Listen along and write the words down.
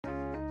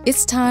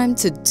It's time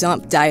to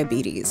dump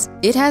diabetes.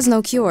 It has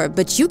no cure,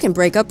 but you can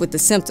break up with the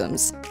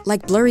symptoms,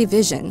 like blurry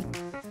vision,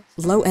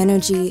 low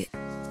energy,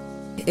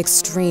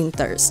 extreme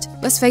thirst.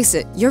 Let's face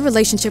it, your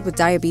relationship with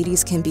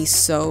diabetes can be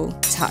so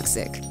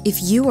toxic.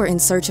 If you are in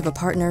search of a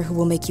partner who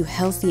will make you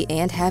healthy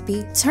and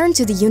happy, turn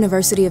to the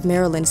University of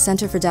Maryland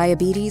Center for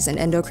Diabetes and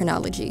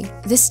Endocrinology.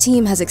 This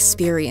team has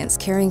experience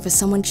caring for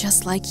someone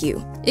just like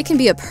you. It can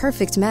be a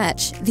perfect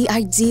match, the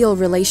ideal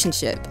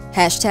relationship.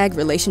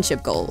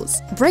 #relationship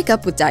goals. Break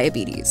up with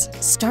diabetes.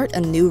 Start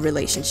a new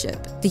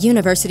relationship. The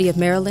University of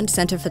Maryland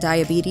Center for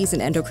Diabetes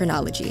and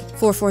Endocrinology.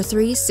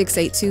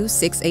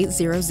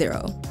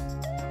 443-682-6800.